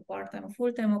internship, a part-time, or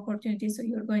full-time opportunity. So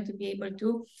you're going to be able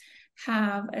to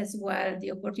have as well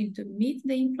the opportunity to meet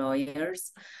the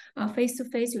employers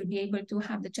face-to-face. You'll be able to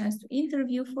have the chance to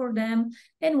interview for them,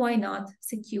 and why not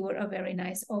secure a very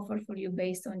nice offer for you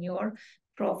based on your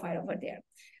profile over there.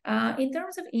 In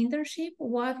terms of internship,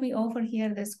 what we offer here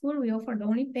at the school, we offer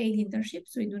only paid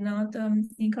internships. We do not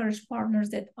encourage partners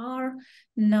that are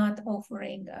not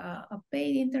offering a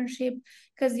paid internship,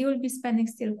 because you will be spending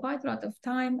still quite a lot of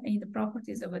time in the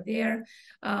properties over there.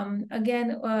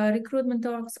 Again, recruitment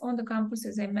talks on the campus,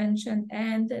 as I mentioned,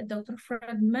 and Dr.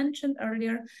 Fred mentioned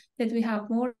earlier that we have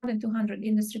more than 200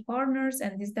 industry partners,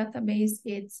 and this database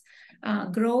is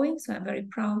growing. So I'm very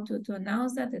proud to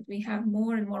announce that we have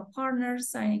more and more partners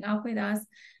signing up with us.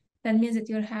 That means that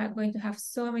you're going to have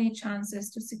so many chances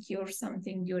to secure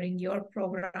something during your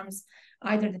programs,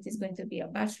 either that is going to be a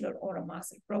bachelor or a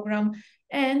master program.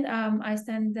 And I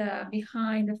stand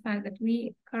behind the fact that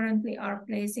we currently are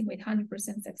placing with 100%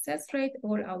 success rate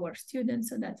all our students.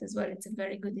 So that as well, it's a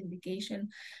very good indication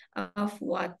of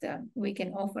what we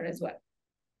can offer as well.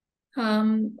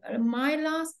 My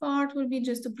last part will be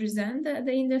just to present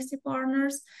the industry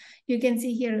partners. You can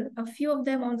see here a few of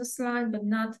them on the slide, but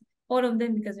not all of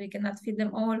them, because we cannot fit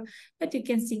them all. But you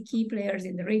can see key players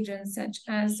in the region, such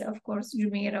as, of course,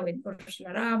 Jumeirah with Burj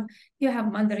Al Arab. You have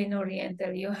Mandarin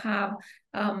Oriental. You have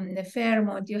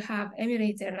Fairmont. You have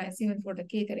Emirates Airlines, even for the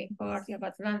catering part. You have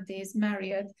Atlantis,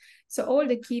 Marriott. So all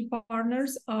the key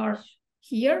partners are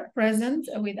here present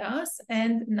with us,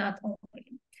 and not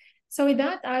only. So with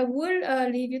that, I will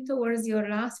leave you towards your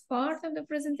last part of the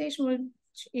presentation,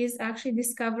 which is actually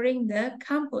discovering the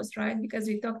campus, right? Because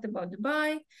we talked about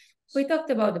Dubai, we talked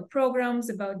about the programs,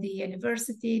 about the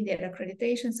university, their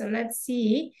accreditation. So let's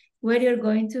see where you're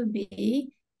going to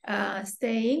be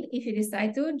staying if you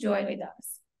decide to join with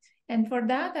us. And for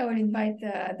that, I will invite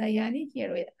Dayani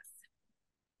here with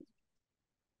us.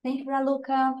 Thank you,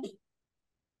 Raluca.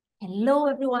 Hello,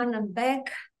 everyone. I'm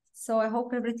back. So I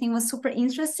hope everything was super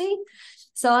interesting.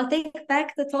 So I'll take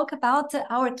back the talk about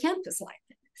our campus life.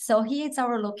 So here it's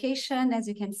our location, as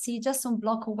you can see, just one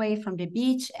block away from the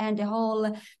beach and the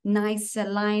whole nice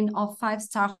line of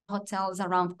 5-star hotels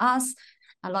around us.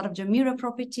 A lot of Jumeirah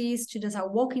properties. Students are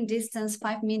walking distance,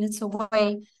 5 minutes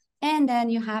away. And then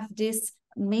you have this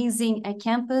amazing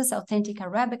campus, authentic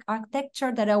Arabic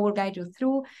architecture that I will guide you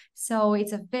through. So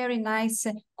it's a very nice,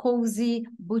 cozy,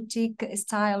 boutique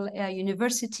style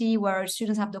university where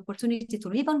students have the opportunity to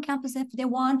live on campus if they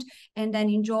want, and then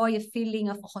enjoy a feeling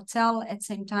of a hotel at the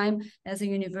same time as a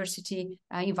university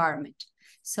environment.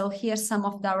 So here's some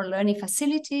of our learning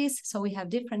facilities. So we have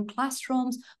different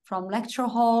classrooms, from lecture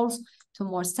halls to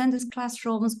more standard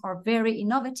classrooms, or very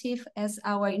innovative as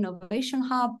our innovation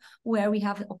hub, where we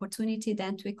have the opportunity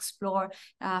then to explore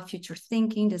future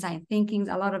thinking, design thinking,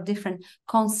 a lot of different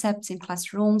concepts in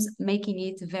classrooms, making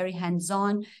it very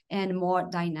hands-on and more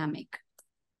dynamic.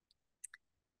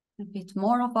 A bit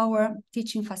more of our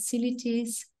teaching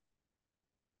facilities.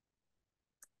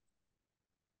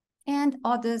 and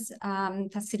other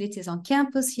facilities on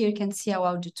campus. Here you can see our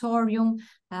auditorium,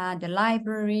 the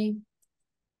library,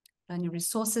 learning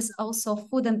resources, also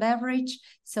food and beverage.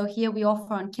 So here we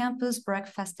offer on campus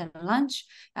breakfast and lunch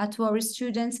to our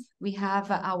students. We have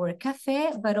our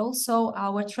cafe, but also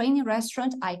our training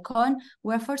restaurant, Icon,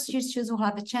 where first-year students will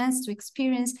have a chance to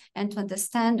experience and to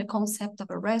understand the concept of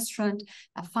a restaurant,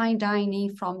 fine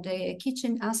dining, from the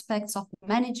kitchen aspects of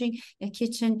managing a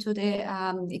kitchen to the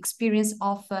experience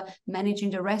of managing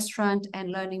the restaurant and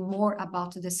learning more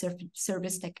about the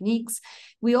service techniques.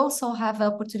 We also have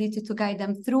an opportunity to guide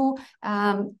them through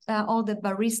all the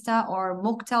barista or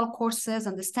mocktail courses,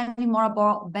 understanding more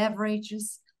about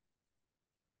beverages.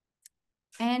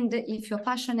 And if you're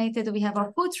passionate, we have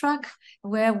our food truck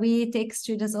where we take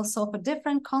students also for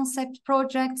different concept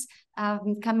projects.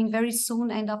 Coming very soon,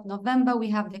 end of November, we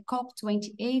have the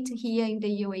COP28 here in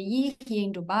the UAE, here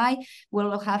in Dubai.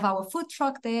 We'll have our food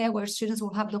truck there where students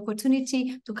will have the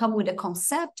opportunity to come with a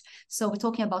concept. So we're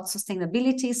talking about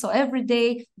sustainability. So every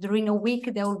day during a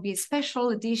week, there will be a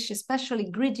special dish, a special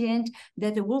ingredient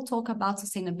that will talk about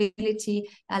sustainability,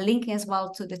 linking as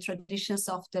well to the traditions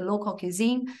of the local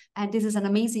cuisine. And this is an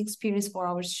amazing experience for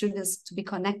our students to be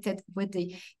connected with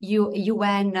the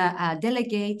UN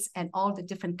delegates and all the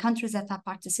different countries that are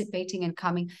participating and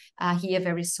coming here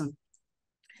very soon.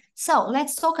 So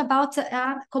let's talk about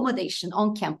accommodation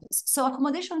on campus. So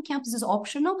accommodation on campus is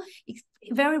optional. It's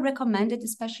very recommended,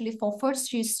 especially for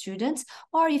first-year students,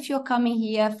 or if you're coming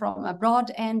here from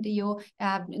abroad and you're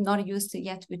not used to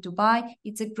yet with Dubai,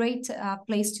 it's a great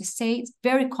place to stay. It's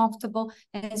very comfortable.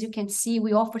 As you can see,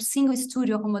 we offer single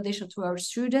studio accommodation to our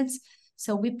students.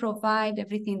 So we provide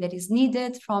everything that is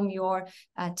needed, from your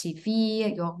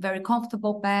TV, your very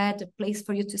comfortable bed, a place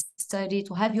for you to study,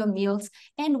 to have your meals.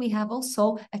 And we have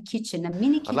also a kitchen, a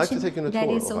mini kitchen. I'd like to take you on a that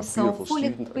tour is of our also beautiful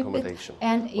fully student accommodation,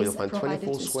 and where you'll is find provided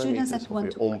 24 to square students meters that of want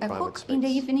your to own private cook space. in the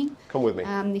evening. Come with me.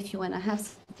 If you want to have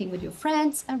something with your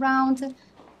friends around.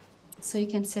 So you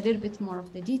can see a little bit more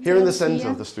of the details. Here in the center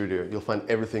of the studio, you'll find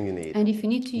everything you need. And if you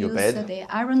need to use bed,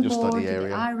 the iron your board, study area,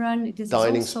 the iron, this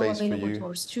dining is also space for available you, to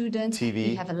our students. TV,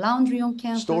 we have a laundry on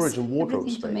campus, storage and wardrobe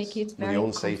everything space to make it with very your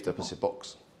own safe comfortable. deposit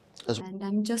box. And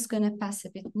I'm just going to pass a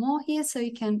bit more here so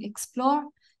you can explore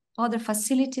other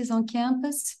facilities on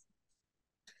campus.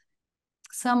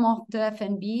 Some of the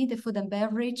F&B, the food and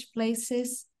beverage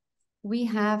places. We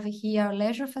have here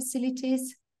leisure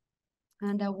facilities,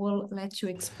 and I will let you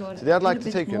explore. Today I'd like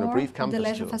to take you on a brief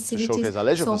campus tour to showcase our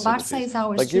leisure facilities. Is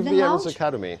our like student Give Evans lounge.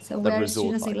 Academy, So that where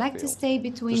resort students like to stay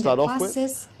between to start the off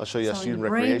classes. with, I'll show you our So student in the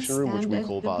breaks, recreation room, which we and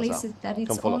call the Bazaar. places that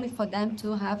it's Come only for them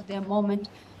to have their moment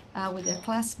with their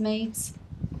classmates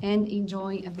and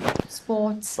enjoying a bit of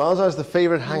sports. Bazaar is the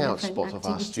favorite hangout different spot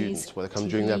of our students, where they come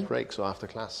during their breaks or after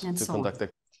class to conduct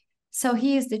their. So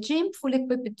here's the gym, fully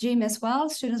equipped gym as well.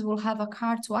 Students will have a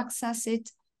card to access it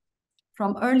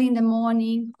from early in the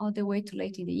morning all the way to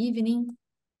late in the evening.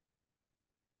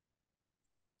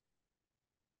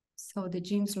 So the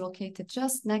gym is located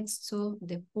just next to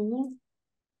the pool.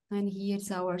 And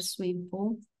here's our swimming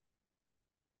pool.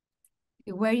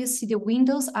 Where you see the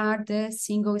windows are the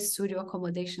single studio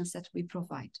accommodations that we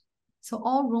provide. So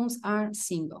all rooms are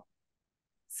single.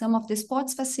 Some of the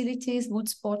sports facilities, wood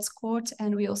sports court,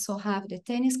 and we also have the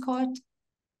tennis court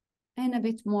and a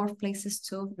bit more places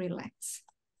to relax.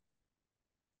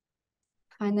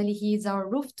 Finally, here's our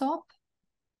rooftop,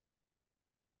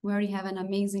 where you have an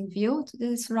amazing view to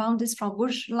the surroundings from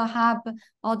Burj Lahab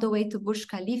all the way to Burj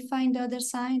Khalifa on the other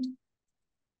side.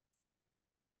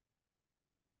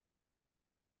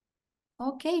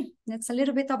 Okay, that's a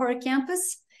little bit of our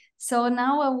campus. So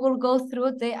now I will go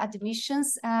through the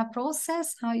admissions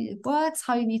process, how it works,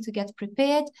 how you need to get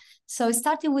prepared. So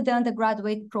starting with the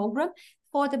undergraduate program,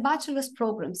 for the bachelor's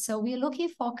program. So we're looking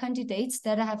for candidates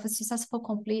that have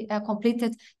successfully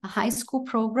completed a high school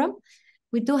program.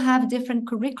 We do have different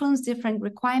curriculums, different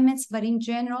requirements, but in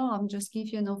general, I'll just give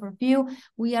you an overview.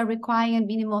 We are requiring a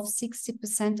minimum of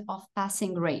 60% of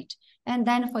passing rate. And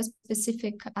then for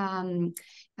specific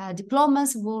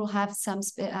diplomas, we'll have some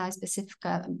specific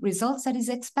results that is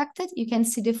expected. You can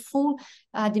see the full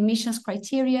admissions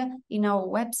criteria in our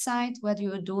website, whether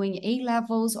you're doing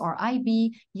A-levels or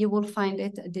IB, you will find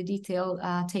it, the detailed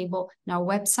table in our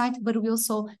website, but we're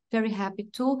also very happy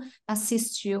to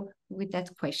assist you with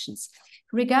that questions.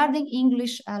 Regarding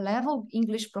English level,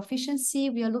 English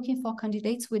proficiency, we are looking for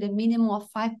candidates with a minimum of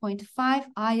 5.5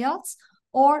 IELTS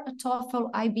or a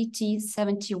TOEFL IBT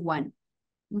 71.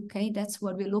 Okay, that's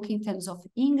what we look in terms of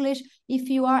English. If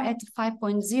you are at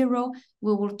 5.0,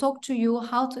 we will talk to you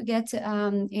how to get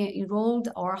enrolled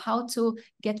or how to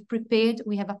get prepared.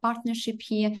 We have a partnership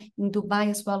here in Dubai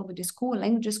as well with the school,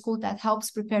 language school, that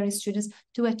helps preparing students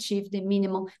to achieve the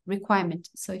minimum requirement.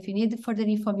 So if you need further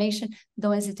information,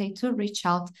 don't hesitate to reach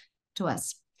out to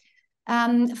us.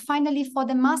 Finally, for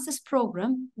the master's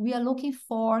program, we are looking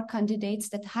for candidates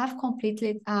that have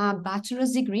completed a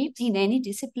bachelor's degree in any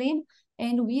discipline,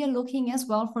 and we are looking as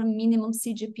well for a minimum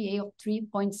CGPA of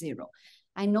 3.0.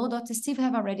 I know Dr. Steve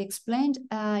have already explained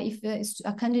if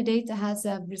a candidate has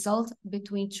a result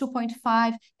between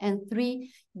 2.5 and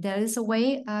 3, there is a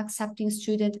way accepting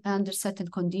student under certain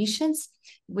conditions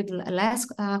with less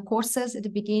courses at the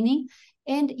beginning.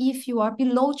 And if you are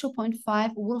below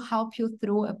 2.5, we'll help you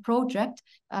through a project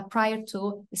prior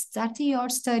to starting your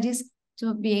studies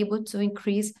to be able to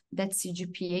increase that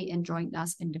CGPA and join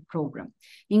us in the program.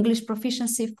 English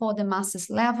proficiency for the master's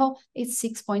level is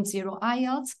 6.0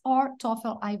 IELTS or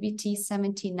TOEFL IBT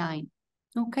 79.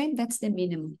 Okay, that's the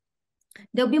minimum.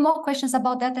 There'll be more questions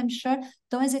about that, I'm sure.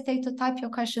 Don't hesitate to type your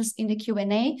questions in the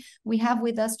Q&A. We have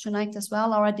with us tonight as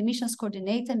well our admissions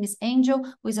coordinator, Ms. Angel,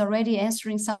 who is already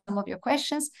answering some of your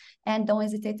questions. And don't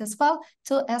hesitate as well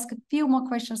to ask a few more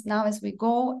questions now as we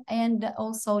go, and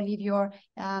also leave your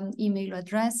email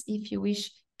address if you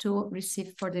wish to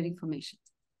receive further information.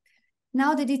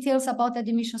 Now the details about the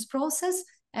admissions process.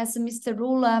 As Mr.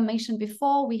 Rula mentioned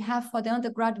before, we have for the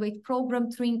undergraduate program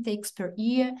 3 intakes per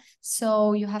year.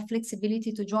 So you have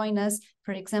flexibility to join us,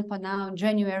 for example, now in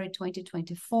January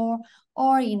 2024,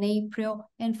 or in April,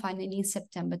 and finally in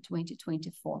September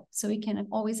 2024. So we can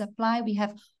always apply. We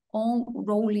have own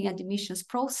rolling admissions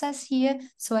process here.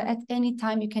 So at any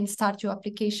time you can start your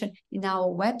application in our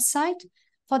website.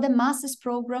 For the master's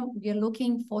program, we are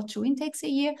looking for 2 intakes a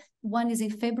year. One is in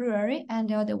February and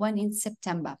the other one in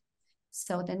September.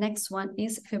 So the next one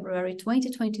is February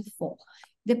 2024.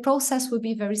 The process will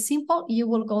be very simple. You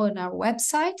will go on our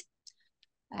website,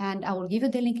 and I will give you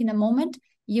the link in a moment.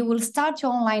 You will start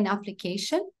your online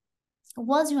application.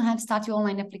 Once you have started your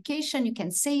online application, you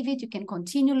can save it, you can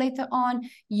continue later on.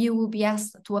 You will be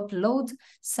asked to upload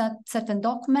certain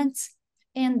documents.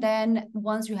 And then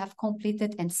once you have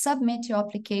completed and submit your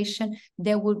application,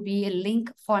 there will be a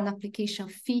link for an application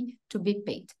fee to be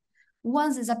paid.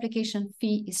 Once this application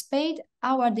fee is paid,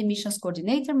 our admissions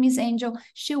coordinator, Ms. Angel,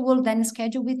 she will then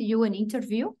schedule with you an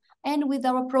interview, and with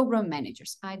our program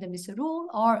managers, either Mr. Rule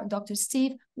or Dr.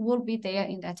 Steve will be there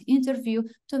in that interview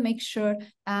to make sure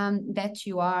that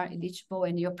you are eligible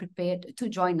and you're prepared to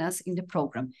join us in the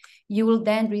program. You will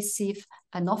then receive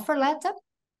an offer letter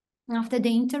after the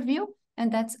interview,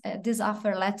 and that's this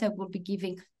offer letter will be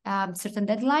giving certain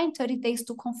deadline, 30 days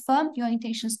to confirm your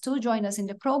intentions to join us in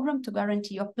the program, to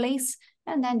guarantee your place,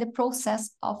 and then the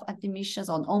process of admissions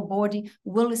on onboarding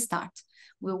will start.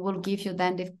 We will give you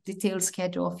then the detailed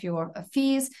schedule of your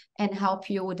fees and help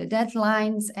you with the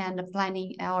deadlines and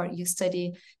planning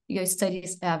your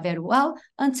studies very well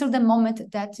until the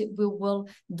moment that we will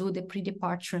do the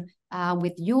pre-departure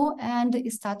with you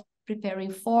and start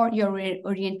preparing for your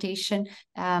orientation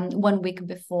 1 week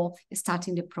before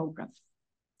starting the program.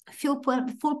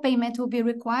 Full payment will be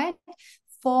required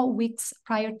 4 weeks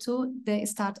prior to the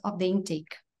start of the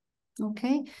intake.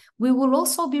 Okay, we will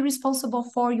also be responsible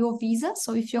for your visa.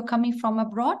 So if you're coming from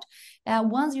abroad,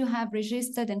 once you have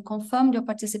registered and confirmed your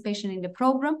participation in the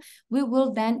program, we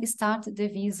will then start the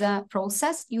visa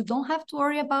process. You don't have to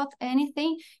worry about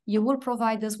anything. You will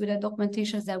provide us with the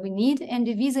documentations that we need, and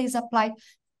the visa is applied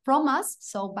from us,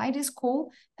 so by the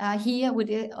school here with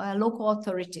the local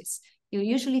authorities. It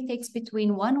usually takes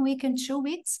between 1 week and 2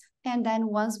 weeks. And then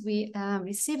once we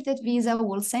receive that visa,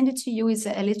 we'll send it to you. It's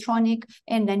electronic,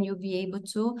 and then you'll be able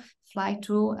to fly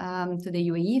to the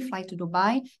UAE, fly to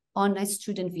Dubai on a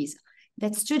student visa.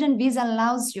 That student visa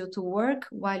allows you to work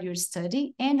while you're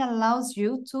studying and allows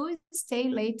you to stay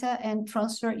later and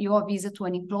transfer your visa to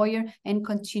an employer and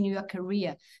continue your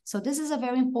career. So this is a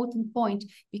very important point,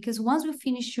 because once you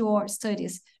finish your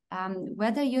studies,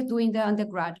 whether you're doing the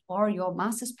undergrad or your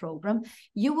master's program,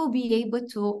 you will be able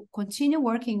to continue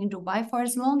working in Dubai for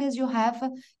as long as you have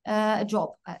a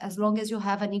job, as long as you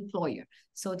have an employer.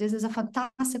 So this is a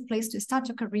fantastic place to start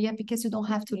your career, because you don't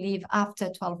have to leave after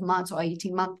 12 months or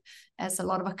 18 months, as a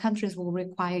lot of countries will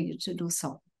require you to do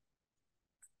so.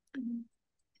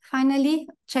 Finally,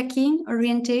 check-in,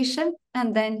 orientation,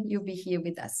 and then you'll be here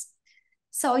with us.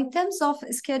 So in terms of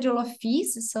schedule of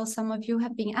fees, so some of you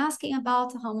have been asking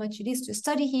about how much it is to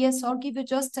study here. So I'll give you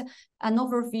just an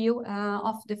overview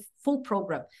of the full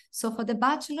program. So for the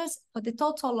bachelor's, for the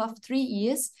total of 3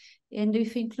 years, And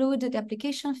if you include the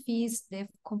application fees, the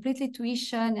completely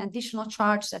tuition, additional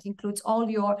charge that includes all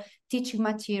your teaching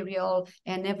material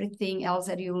and everything else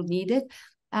that you will need it,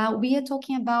 we are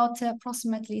talking about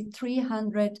approximately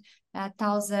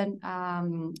 300,000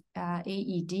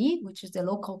 AED, which is the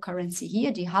local currency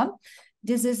here, dirham.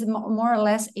 This is more or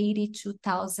less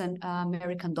 82,000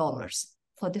 American dollars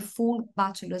for the full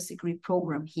bachelor's degree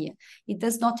program here. It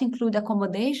does not include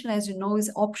accommodation, as you know,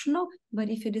 is optional, but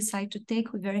if you decide to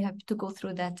take, we're very happy to go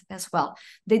through that as well.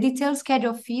 The detailed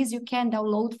schedule of fees you can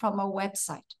download from our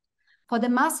website. For the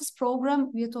master's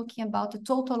program, we're talking about a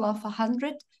total of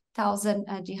 100,000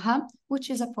 dirham, which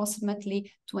is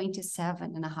approximately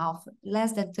 27.5,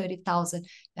 less than 30,000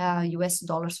 US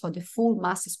dollars for the full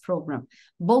master's program.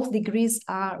 Both degrees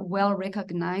are well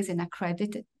recognized and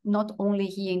accredited, not only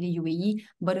here in the UAE,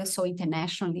 but also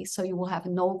internationally. So you will have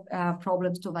no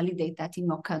problems to validate that in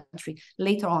your country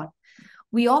later on.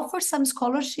 We offer some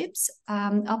scholarships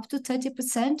up to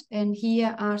 30%, and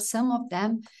here are some of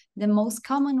them. The most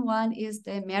common one is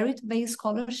the merit-based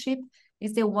scholarship.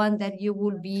 Is the one that you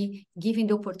will be given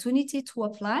the opportunity to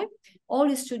apply. All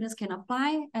the students can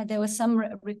apply. There were some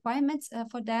requirements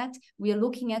for that. We are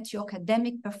looking at your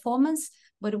academic performance,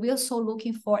 but we're also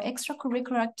looking for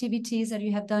extracurricular activities that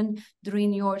you have done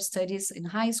during your studies in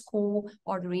high school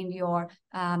or during your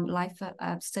life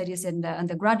studies in the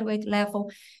undergraduate level.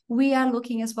 We are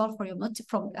looking as well for your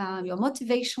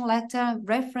motivation letter,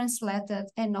 reference letter,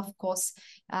 and of course,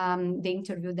 the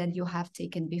interview that you have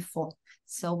taken before.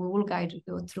 So we will guide you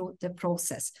through the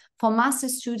process. For master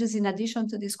students, in addition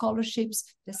to the scholarships,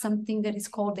 there's something that is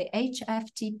called the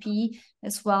HFTP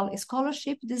as well, a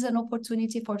scholarship. This is an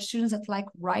opportunity for students that like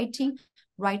writing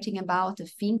about the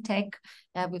fintech.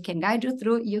 We can guide you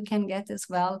through. You can get as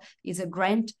well is a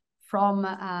grant from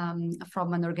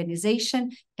an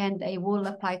organization, and they will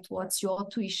apply towards your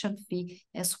tuition fee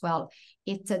as well.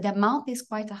 The amount is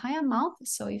quite a high amount,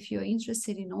 so if you're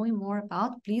interested in knowing more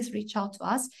about, please reach out to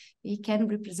us. It can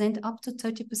represent up to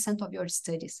 30% of your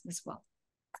studies as well.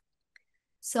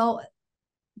 So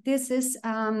this is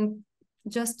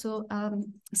just to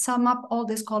sum up all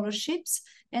the scholarships,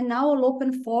 and now I'll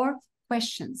open for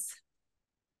questions.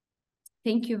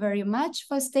 Thank you very much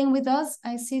for staying with us.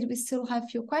 I see we still have a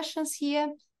few questions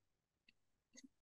here.